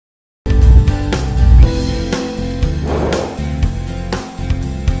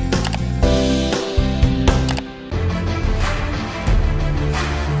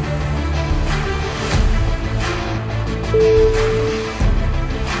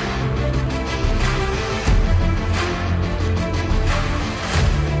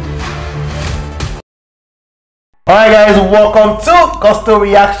Alright guys, welcome to Gusto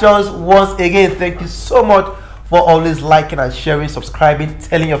Reactions once again. Thank you so much for always liking and sharing, subscribing,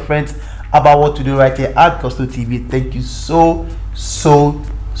 telling your friends about what to do right here at Gusto TV. Thank you so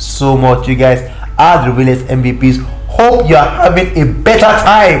much. You guys are the realest MVPs. Hope you are having a better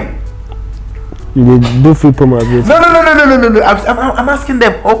time. You do free promo. No. I'm asking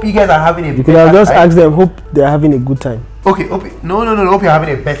them. Hope you guys are having a better time. You could have just asked them. Hope they are having a good time. Okay. No. Hope you're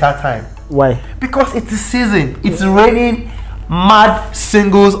having a better time. Why? Because it's the season. It's raining mad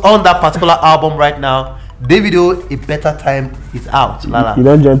singles on that particular album right now. Davido, A Better Time is out. Lala. You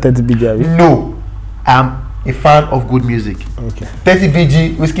don't join 30BG? No. I'm a fan of good music. Okay.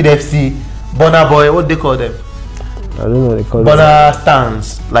 30BG, Wizkid FC, Burna Boy, what do they call them? I don't know what they call them. Burna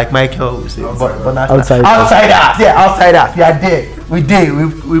stands, like Michael would say. Outsiders. Yeah, outsiders. We are there.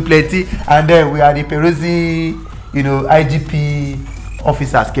 We plenty, and then we are the Peruzzi, IGP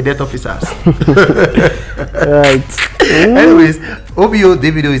officers, cadet officers. Right. Anyways, OBO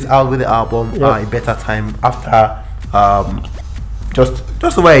Davido is out with the album A Better Time after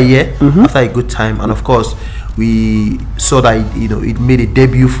just over a year, after a good time, and of course we saw that it made a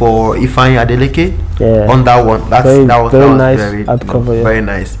debut for Ifeanyi Adeleke on that one. That was very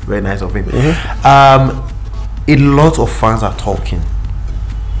nice, very nice of him. A lot of fans are talking.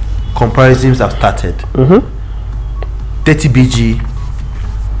 Comparisons have started. 30BG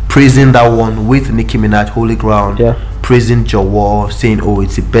praising that one with Nicki Minaj, Holy Ground, praising Jawa, saying, oh,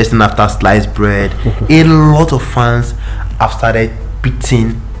 it's the best thing after sliced bread. A lot of fans have started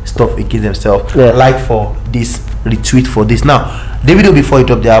beating stuff against themselves, like for this, retweet for this. Now, Davido, before he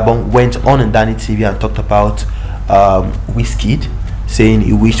dropped the album, went on in Danny TV and talked about Wizkid, saying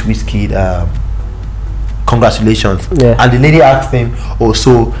he wished Wizkid congratulations. And the lady asked him, oh,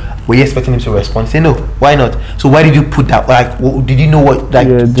 so were you expecting him to respond? He said, no, why not? So why did you put that? Like, did you know what? Like,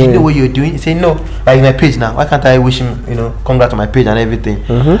 did you know what you're doing? He said, no, like my page now. Why can't I wish him, congrats on my page and everything?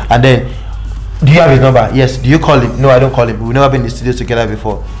 And then, do you have his number? Yes. Do you call him? No, I don't call him. We've never been in the studio together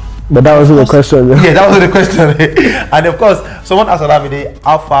before. But that wasn't the question. Yeah, that wasn't the question. And of course, someone asked Olamide,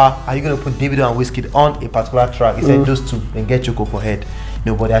 how far are you going to put Davido and Wizkid on a particular track? He said, those two, then get Choco for head.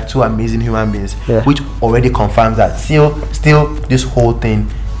 But they are two amazing human beings, which already confirms that still this whole thing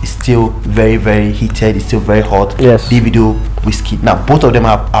is still very heated. It's still very hot. Yes. Davido, Wizkid. Now both of them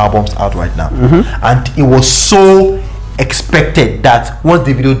have albums out right now, and it was so expected that once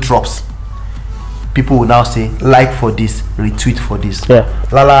Davido drops, people will now say like for this, retweet for this.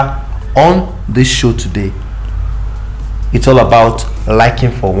 Lala, on this show today, it's all about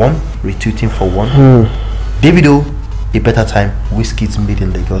liking for one, retweeting for one. Davido, A Better Time, Wizkid's Made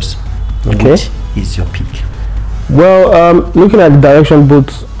in Lagos. Which is your pick? Well, looking at the direction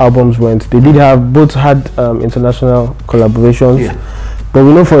both albums went, they did have both had international collaborations. But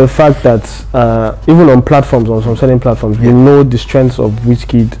we know for a fact that even on platforms, on some certain platforms, we know the strengths of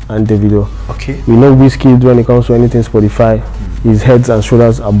Wizkid and Davido. We know Wizkid, when it comes to anything Spotify, his heads and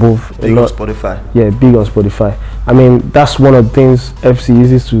shoulders above. Big on Spotify. Yeah, big on Spotify. I mean, that's one of the things FC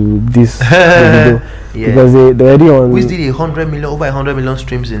uses to this Davido. Because they're already on. Wiz did over 100 million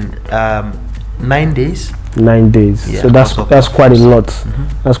streams in 9 days. 9 days. So that's quite a lot.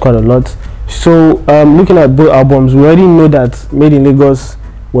 That's quite a lot. So looking at both albums, we already know that Made in Lagos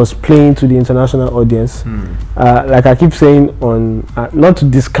was playing to the international audience. Like I keep saying, on not to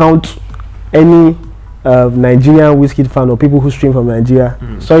discount any Nigerian Wizkid fan or people who stream from Nigeria.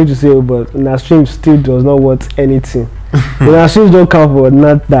 Sorry to say, but our stream still does not worth anything. Our streams don't count for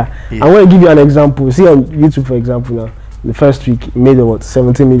not that. I want to give you an example. See on YouTube, for example, now the first week it made about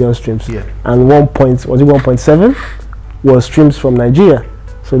 17 million streams, and 1.7 was streams from Nigeria.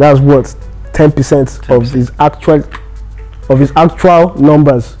 So that's what 10% of his actual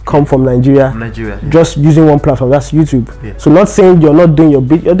numbers come from Nigeria. Just using one platform, that's YouTube. So not saying you're not doing your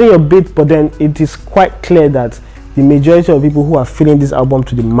bit, you're doing your bit, but then it is quite clear that the majority of people who are feeling this album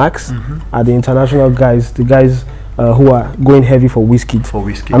to the max are the international guys, the guys who are going heavy for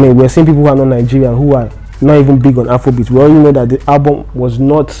Wizkid. I mean, we're seeing people who are not Nigerian, who are not even big on Afrobeat. We already know that the album was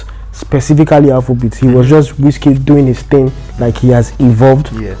not specifically Afrobeat. He was just Wizkid doing his thing, like he has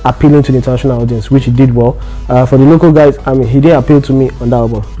evolved, appealing to the international audience, which he did well. For the local guys, I mean, he didn't appeal to me on that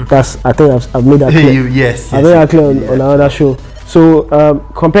album. I think I've made that clear. I've made that clear on another show. So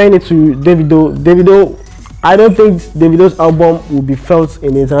comparing it to Davido, I don't think Davido's album will be felt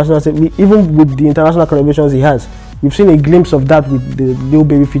in the international scene, even with the international collaborations he has. We've seen a glimpse of that with the Lil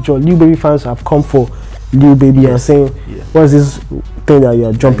Baby feature. Lil Baby fans have come for Lil Baby and saying, what's this thing that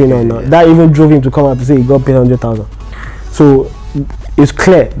you're jumping on now? That even drove him to come out to say he got paid 100,000. So it's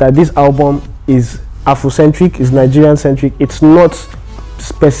clear that this album is Afrocentric, is Nigerian centric. It's not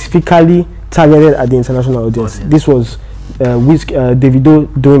specifically targeted at the international audience. This was Davido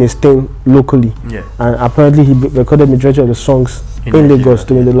doing his thing locally, and apparently he recorded majority of the songs in Lagos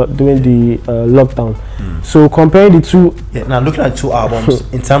during the lockdown. So comparing the two, now looking at two albums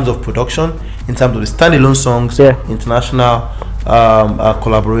in terms of production, in terms of the standalone songs, international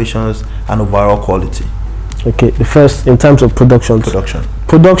collaborations, and overall quality. Okay, the first in terms of production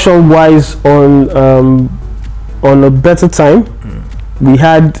wise, on a better time, we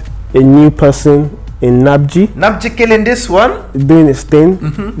had a new person in Nabji killing this one, doing his thing.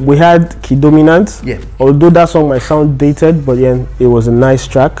 We had Key Dominant, although that song might sound dated, but yeah, it was a nice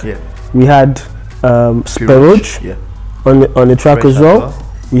track. We had Spiroge on the track as well.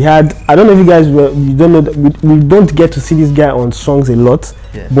 We had, I don't know if you guys you don't know that we don't get to see this guy on songs a lot,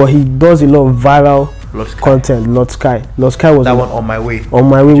 but he does a lot of viral content. Lord Sky was that one on my way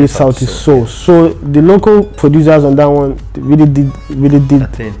with South East Soul. So the local producers on that one really did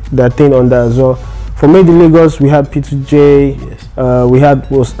that thing on that as well. For Made in Lagos, we had P2J. We had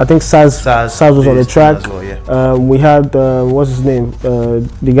I think Saz was on the track. Well, we had what's his name?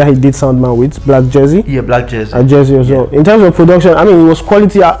 The guy he did Soundman with, Black Jersey. Black Jersey. And Jersey as well. In terms of production, I mean, it was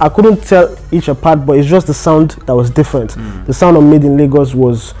quality. I couldn't tell each apart, but it's just the sound that was different. The sound of Made in Lagos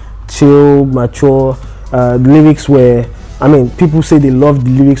was chill, mature. The lyrics were, I mean, people say they love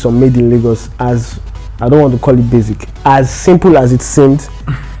the lyrics on Made in Lagos as, I don't want to call it basic, as simple as it seemed.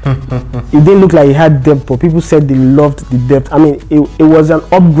 It didn't look like it had depth, but people said they loved the depth. I mean, it was an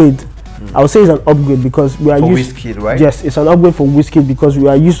upgrade. I would say it's an upgrade because we are used Wizkid, right? Yes, it's an upgrade for Wizkid because we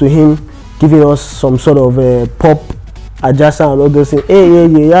are used to him giving us some sort of pop adjacent and all those things.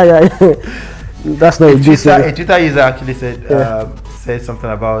 Yeah. That's not a Twitter user actually said said something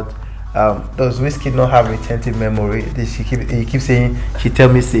about does Wizkid not have retentive memory? He keeps saying she tell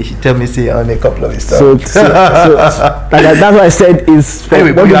me say on a couple of his songs. So that's what I said is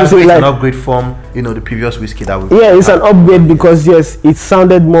anyway, but it's an upgrade from the previous Wizkid that we it's an upgrade because yes, it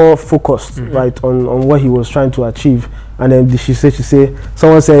sounded more focused right on what he was trying to achieve. And then she said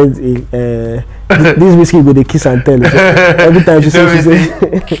someone said this Wizkid with a kiss and tell every time she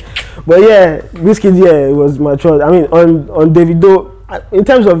said but yeah, Wizkid it was mature. I mean on Davido, in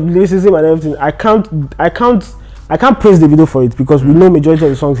terms of lyricism and everything, I can't praise Davido for it because we know majority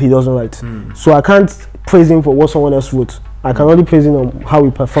of the songs he doesn't write. So I can't praise him for what someone else wrote. I can only praise him on how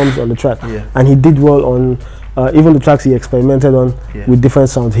he performs on the track. And he did well on even the tracks he experimented on with different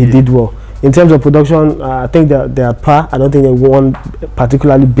sounds. He did well. In terms of production, I think they are par. I don't think one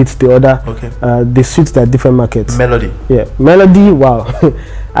particularly beats the other. They suit their different markets. Melody. Melody. Wow.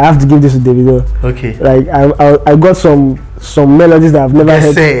 I have to give this to Davido. Like I got some melodies that I've never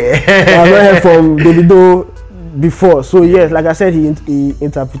heard. I've never heard from Davido before. So yes, like I said, he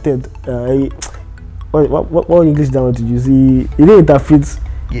interpreted. What English do I want to use? He didn't interpret.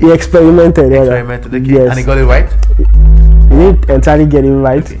 He experimented. Yes. And he got it right. He didn't entirely get it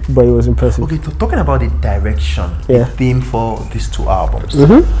right, but it was impressive. So talking about the direction, the theme for these two albums,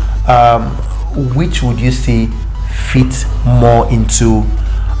 which would you say fit more into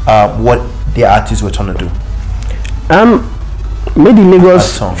what the artists were trying to do? Made in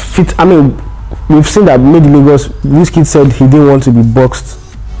Lagos fit. I mean, we've seen that Made in Lagos, Wizkid said he didn't want to be boxed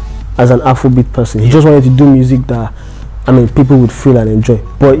as an Afrobeat person. He just wanted to do music that, I mean, people would feel and enjoy.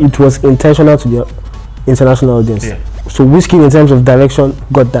 But it was intentional to the international audience. So Wizkid, in terms of direction,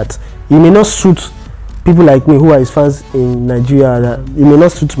 got that. It may not suit people like me who are his fans in Nigeria. It may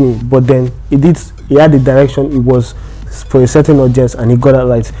not suit me, but then he had the direction. It was for a certain audience, and he got it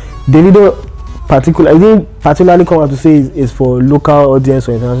right. Davido, I didn't particularly come out to say is for local audience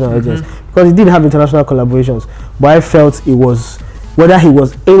or international audience because he did have international collaborations. But I felt it was whether he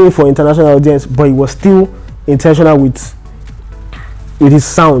was aiming for international audience, but he was still intentional with his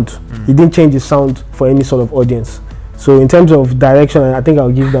sound. He didn't change his sound for any sort of audience. So in terms of direction, I think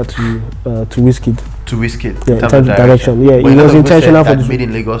I'll give that to Wizkid. To Wizkid. In terms of direction. Yeah, it was intentional for the Made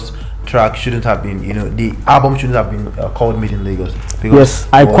in Lagos track shouldn't have been, the album shouldn't have been called Made in Lagos. Yes,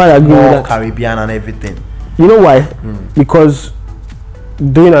 I quite agree with that. Caribbean and everything. You know why? Because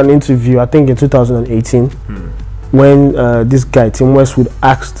doing an interview, I think in 2018, when this guy Tim Westwood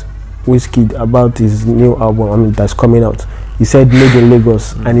asked Wizkid about his new album, that's coming out, he said Made in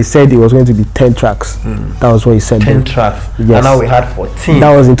Lagos, and he said it was going to be 10 tracks. That was what he said. 10 tracks. Yes. And now we had 14.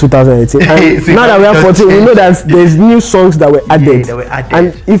 That was in 2018. And now that we have 14, we know that there's new songs that were added.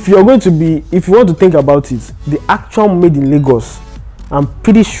 And if you want to think about it, the actual Made in Lagos, I'm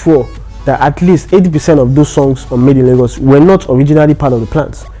pretty sure that at least 80% of those songs on Made in Lagos were not originally part of the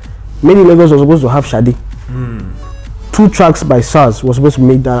plans. Made in Lagos was supposed to have Shadi. 2 tracks by Saz was supposed to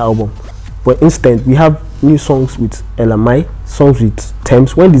make that album, but instead we have new songs with LMI, songs with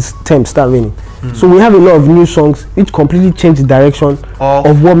Thames when this Thames start raining. So we have a lot of new songs which completely changed the direction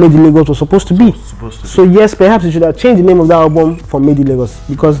of what Made in Lagos was supposed to be. So yes, perhaps you should have changed the name of that album from Made in Lagos,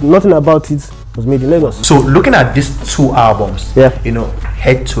 because nothing about it was Made in Lagos. So looking at these two albums, you know,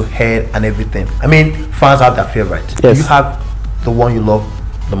 head to head and everything, I mean, fans have their favorite. Yes. You have the one you love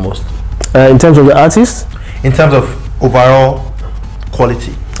the most? In terms of the artist? In terms of overall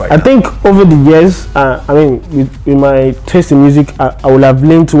quality. I think over the years, I mean, with my taste in music, I would have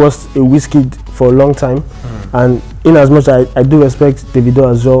leaned towards a Wizkid for a long time. And in as much I do respect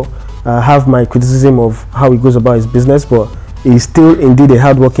Davido as well, I have my criticism of how he goes about his business, but he's still indeed a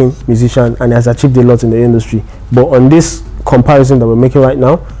hardworking musician and has achieved a lot in the industry. But on this comparison that we're making right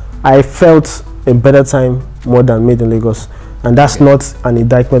now, I felt a better time more than Made in Lagos. And that's not an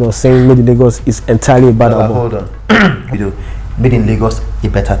indictment of saying Made in Lagos is entirely a bad album. Hold on. Made in Lagos, a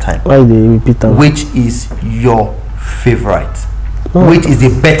better time. Why do you repeat that? Which is your favorite? Which is a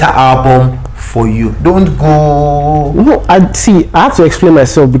better album for you? Don't go. No, I have to explain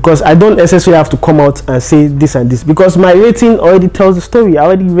myself, because I don't necessarily have to come out and say this and this, because my rating already tells the story. I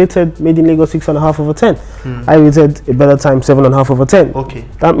already rated Made in Lagos 6.5 over 10. I rated A Better Time 7.5 over 10. Okay.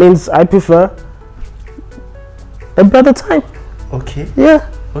 That means I prefer A Better Time. Okay. Yeah.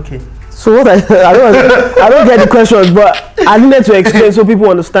 Okay. So what I don't get the questions, but I needed to explain so people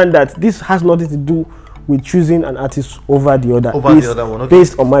understand that this has nothing to do with choosing an artist over the other. Okay.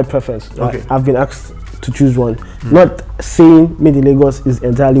 Based on my preference. Okay. I've been asked to choose one. Not saying Made in Lagos is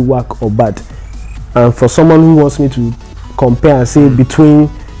entirely whack or bad. And for someone who wants me to compare and say between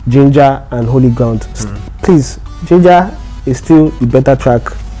Ginger and Holy Ground, please, Ginger is still the better track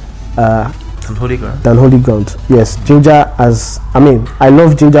than Holy Ground. Yes, Ginger I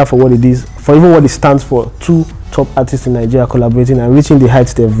love Ginger for what it is, for even what it stands for. Two top artists in Nigeria collaborating and reaching the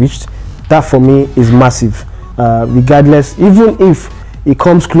heights they've reached. That for me is massive. Regardless, even if it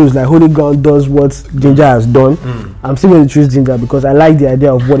comes close, like Holy Ground does what Ginger has done, I'm still going to choose Ginger, because I like the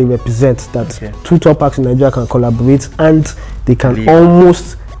idea of what it represents, that two top acts in Nigeria can collaborate and they can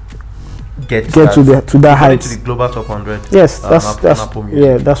almost get to that height, to the global top 100. Yes,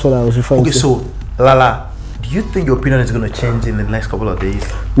 that's what I was referring to. Okay, so Lala, do you think your opinion is going to change in the next couple of days?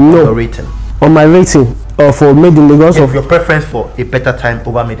 No. On your rating? On my rating, for Made in Lagos, of your preference for A Better Time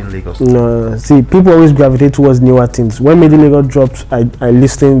over Made in Lagos? No, see, people always gravitate towards newer things. When Made in Lagos dropped, I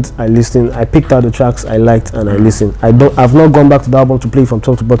listened, I picked out the tracks I liked and I listened. I've not gone back to the album to play from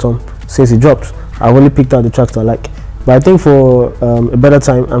top to bottom since it dropped. I've only picked out the tracks I like. But I think for A Better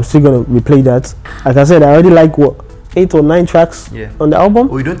Time, I'm still going to replay that. Like I said, I already like 8 or 9 tracks on the album.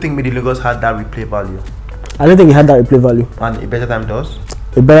 Oh, you don't think Made in Lagos had that replay value? I don't think it had that replay value. And A Better Time does?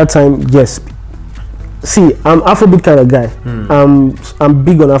 A Better Time, yes. See, I'm Afrobeat kind of guy. I'm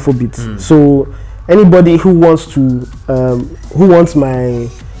big on Afrobeat. So anybody who wants to, wants me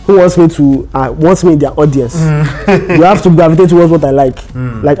in their audience, you have to gravitate towards what I like.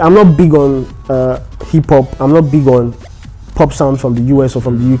 Like, I'm not big on hip hop. I'm not big on pop sounds from the US or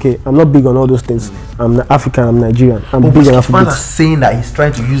from the UK. I'm not big on all those things. I'm African. I'm Nigerian. I'm big on Afrobeat. Fans are saying that he's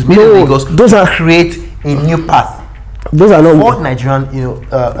trying to use Made in Lagos to create a new path. Those are not for Nigerian, you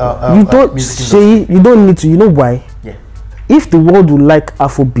don't need to. You know why? Yeah. If the world would like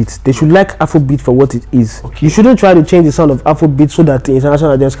Afrobeat, they should like Afrobeat for what it is. Okay. You shouldn't try to change the sound of Afrobeat so that the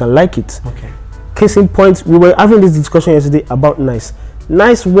international audience can like it. Okay. Case in point, we were having this discussion yesterday about Nice.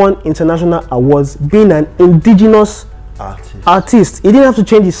 Nice won international awards being an indigenous artist. He didn't have to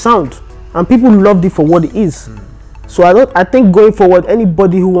change his sound, and people loved it for what it is. So I think going forward,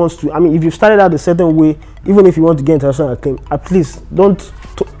 anybody who wants to, I mean, if you started out a certain way, even if you want to get international acclaim, at least don't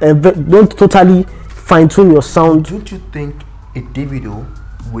totally fine-tune your sound. Don't you think a Davido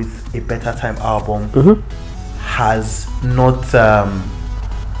with A Better Time album has not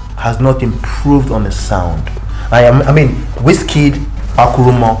improved on the sound? I mean, Wizkid,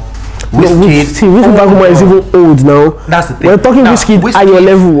 Bakuruma. Wizkid is even old now. That's the thing. We're talking Wizkid at your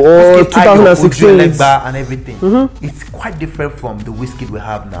level or 2016 and everything. It's quite different from the Wizkid we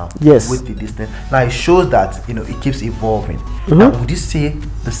have now. Yes. With the distance. Now it shows that it keeps evolving. Now, would you say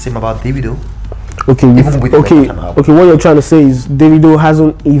the same about Davido? Okay. Okay. What you're trying to say is Davido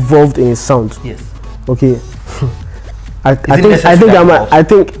hasn't evolved in his sound. Yes. Okay. I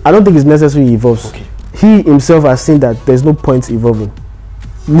don't think it's necessary he evolves. Okay. He himself has seen that there's no point evolving.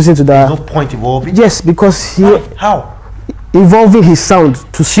 Listen to that. There's no point evolving? Yes, because How? Evolving his sound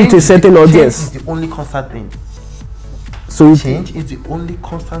to suit a certain audience. Change is the only constant thing. So change is the only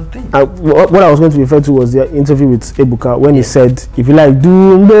constant thing. What I was going to refer to was the interview with Ebuka when he said, if you like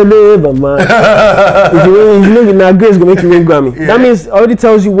doom man, if you know Grace gonna make you win Grammy. That means it already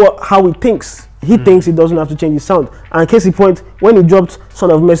tells you how he thinks. He thinks he doesn't have to change his sound. And case in point, when he dropped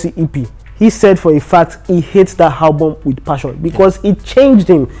Son of Mercy EP, he said for a fact he hates that album with passion because it changed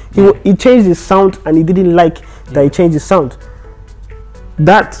him. He changed his sound, and he didn't like that he changed his sound.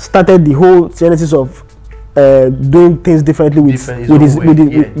 That started the whole genesis of doing things differently with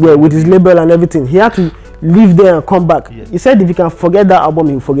his label and everything. He had to leave there and come back. He said if he can forget that album,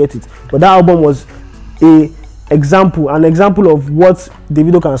 he'll forget it. But that album was an example of what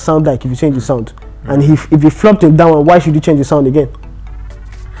Davido can sound like if you change the sound. And if he flopped him down, why should you change the sound again?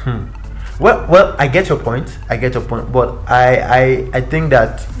 Well, I get your point. But I think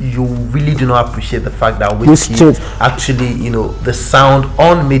that you really do not appreciate the fact that Wizkid actually, the sound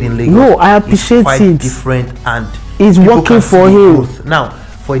on Made in Lagos. No, I appreciate is quite it. Different, and it's working for him. Growth. Now,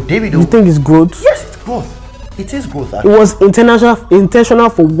 for Davido, you think it's growth? Yes, it's growth. It is growth. Actually. It was intentional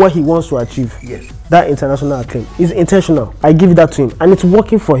for what he wants to achieve. Yes. That international acclaim is intentional. I give that to him, and it's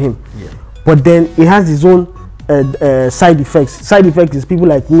working for him. Yeah. But then he has his own side effects. Side effect is people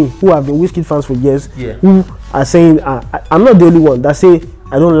like me who have been Wizkid fans for years, who are saying, I'm not the only one that say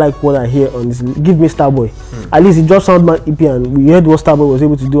I don't like what I hear on this. Give me Starboy. At least he dropped Soundman EP, and we heard what Starboy was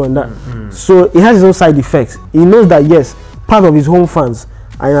able to do on that. So he has his own side effects. He knows that yes, part of his home fans.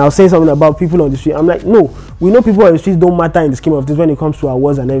 And I was saying something about people on the street. I'm like, no, we know people on the streets don't matter in the scheme of this when it comes to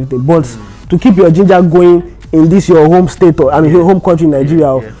awards and everything. But to keep your ginger going in this your home state, or your home country,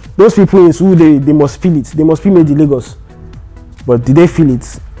 Nigeria, those people in Seoul, they must feel it. They must be made in Lagos. But did they feel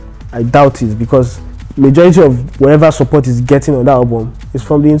it? I doubt it, because majority of whatever support is getting on that album is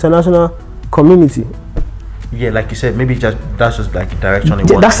from the international community. Yeah, like you said, maybe that's just like the direction.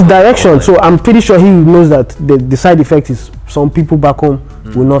 That's the direction. So I'm pretty sure he knows that the side effect is some people back home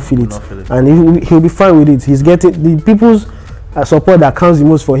will not feel it, and he'll be fine with it. He's getting the people's support that counts the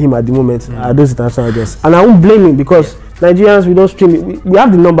most for him at the moment are those international audience, and I won't blame him because Nigerians, we don't stream it. We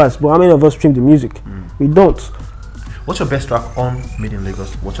have the numbers, but how many of us stream the music? We don't. What's your best track on Made in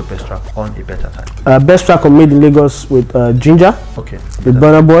Lagos? What's your best track on A Better Time? Best track on Made in Lagos with Ginger. Okay. With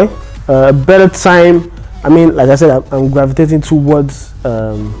Burna Boy. Better Time. I mean, like I said, I'm gravitating towards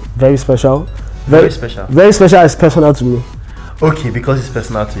Very Special. Very Special. Very Special is personal to me. Okay, because it's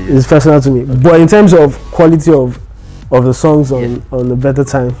personal to you. It's personal to me. But in terms of quality of the songs on the Better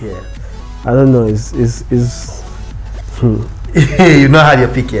Time, I don't know. You've not had your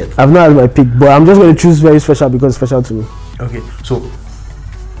pick yet. I've not had my pick, but I'm just going to choose Very Special because it's special to me. Okay, so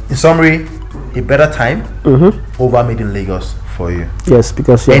in summary, A Better Time over Made in Lagos for you. Yes,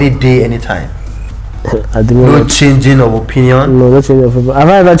 because any day, any time. No changing of opinion. No changing of opinion. Have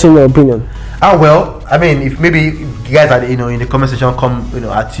I ever changed my opinion? Well, I mean, if maybe you guys are in the comment section come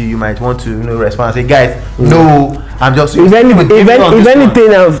at you might want to respond and say, guys, no, I'm just. If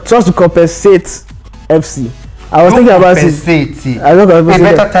anything, I've just to compensate FC. I was thinking about it. I don't compensate.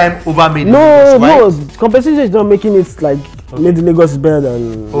 A Better Time over Made in Lagos. No, compensation is not making it like Made in Lagos is better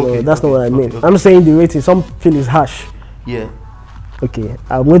than. No, that's not what I mean. I'm saying the rating. Some feel is harsh. Yeah. Okay,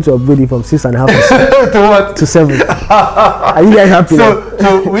 I'm going to upgrade it from 6.5 to what? To 7. Are you guys happy? So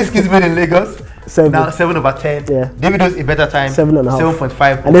Wizkid's Made in Lagos. 7. Now 7 over 10. Yeah. Davido's A Better Time. 7.5.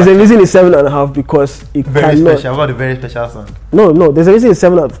 7.5. And there's a reason it's 7.5 because it very special. About the Very Special song. No. There's a reason it's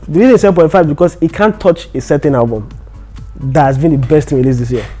 7. The reason it's 7.5 because it can't touch a certain album that has been the best thing released this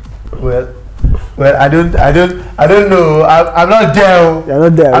year. Well, I don't know. I'm not there. You're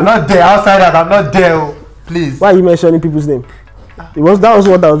not there. I'm not there. Outside that, I'm not there. Please. Why are you mentioning people's name? That was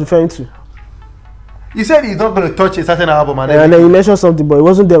what I was referring to. You said he's not going to touch a certain album, and then you mentioned something, but it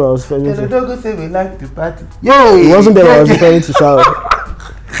wasn't them I was referring to. Don't go say we like the party. It wasn't them I was referring to. Shout.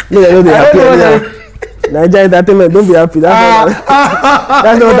 No, they're happy. Nigeria Entertainment, don't be happy.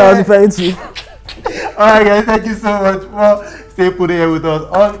 That's not what I was referring to. Alright, guys, thank you so much for staying put here with us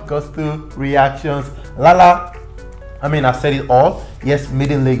on Gusto Reactions. Lala, I mean, I said it all. Yes,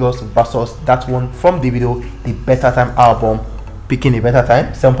 Made in Lagos versus that one from Davido, the Better Time album, picking A Better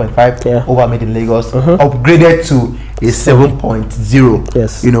Time, 7.5 over Made in Lagos, upgraded to a 7.0,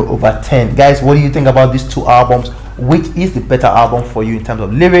 yes, over 10. Guys, what do you think about these two albums? Which is the better album for you in terms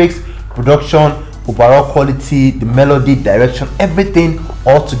of lyrics, production, overall quality, the melody, direction, everything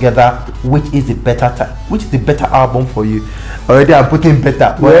all together? Which is the better time? Which is the better album for you? Already I'm putting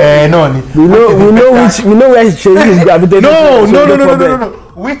better, but we know where his change is gravitating. No.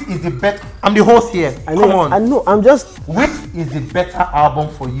 Which is the better? I'm the host here. Come on. I know. I'm just. Which is the better album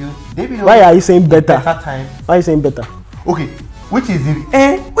for you, David? Why are you saying better? Better time. Why are you saying better? Okay. Which is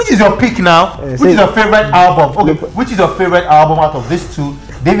your pick now? Which is your favorite album? Okay. Which is your favorite album out of these two?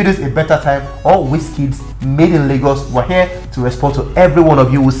 Davido's A Better Time or Wizkid's Made in Lagos? We're here to respond to every one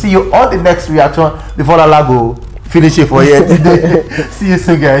of you. We'll see you on the next reaction before Lala go finish it for you today. See you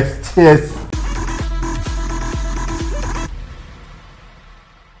soon, guys. Cheers.